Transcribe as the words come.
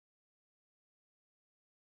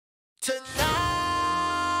Tonight,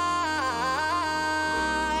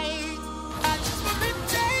 I just wanna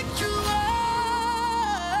take you away.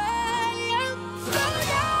 Throw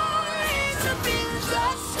your hands up in the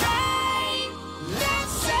sky.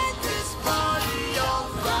 Let's set this party on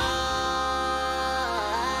fire.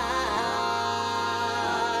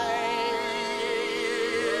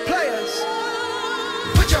 Players,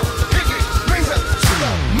 put your pinky rings up to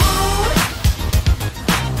the moon.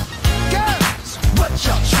 Girls, what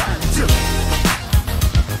y'all trying to do?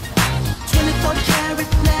 24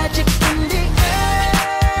 karat magic in the air.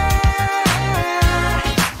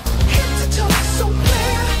 Head to toe so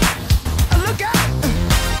clear. Look out!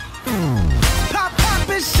 Pop, pop,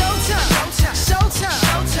 it's showtime. Showtime, showtime,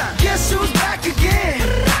 showtime. Guess who's back again?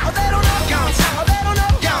 Oh, they don't know. Oh, they don't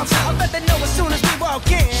know. I bet they know as soon as we walk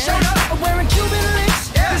in. Showed up. I'm wearing Cuban links.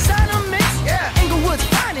 Yeah. Designer mix. Yeah. Inglewood's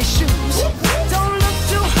finest shoes. Whoop, whoop. Don't look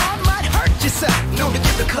too hard, might hurt yourself. Known to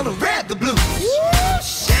give the color red the blues. Woo,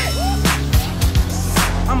 shit.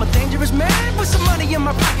 I'm a dangerous man with some money in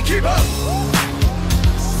my pocket. Keep up.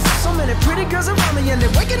 So many pretty girls around me and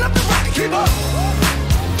they're waking up the rocket. Keep up.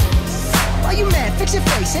 Why you mad? Fix your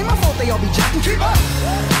face. Ain't my fault they all be jacking. Keep up.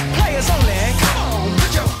 Players only. Come on,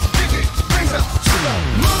 put your pinky rings up to the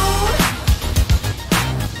moon.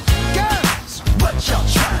 Girls, what y'all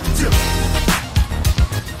trying to do?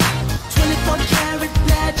 24 karat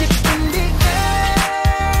magic in the air.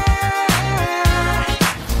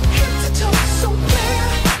 Head to toe so clear.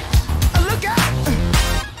 Look out.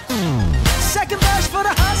 Second verse for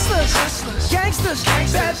the hustlers. Gangsters.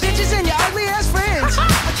 Bad bitches and your ugly ass friends.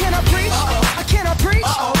 I cannot preach. I cannot preach.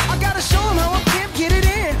 I gotta show them how a pimp get it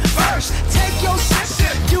in. First, take your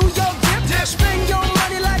sip. Do your dip. Spend your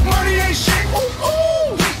money like money ain't shit. Ooh,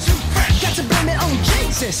 ooh. We too fresh. Got to blame it on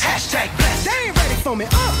Jesus. Hashtag blessed. They ain't ready for me.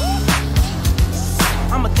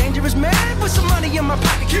 I'm a dangerous man with some money in my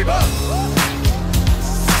pocket. Keep up.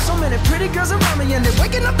 So many pretty girls around me and they're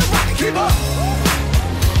waking up the rocket. Keep up.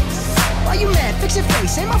 Why you mad? Fix your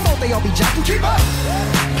face. Ain't my fault they all be jocking. Keep up.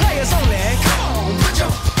 Players only. Come on, put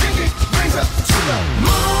your pinky rings up to the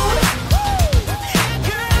moon.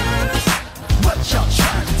 Girls, what y'all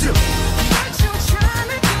trying to do? What you trying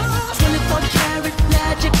to do? 24 karat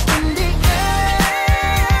magic in the air.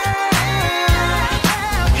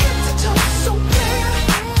 Head to toe so clear.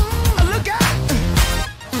 Look out.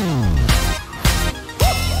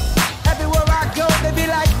 Everywhere I go, they be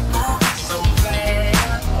like, So bad,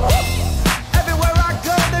 everywhere I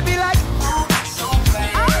go, they be like, so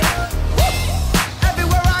bad,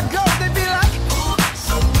 everywhere I go, they be like,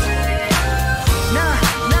 so bad.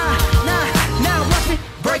 now, watch me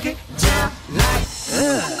break it down like,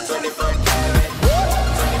 24 karat,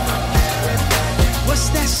 what's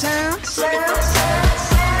that sound?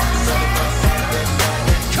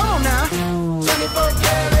 Come on now. 24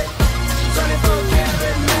 karat, 24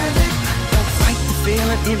 karat magic. Don't fight the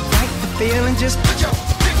feeling, invite the feeling, just put your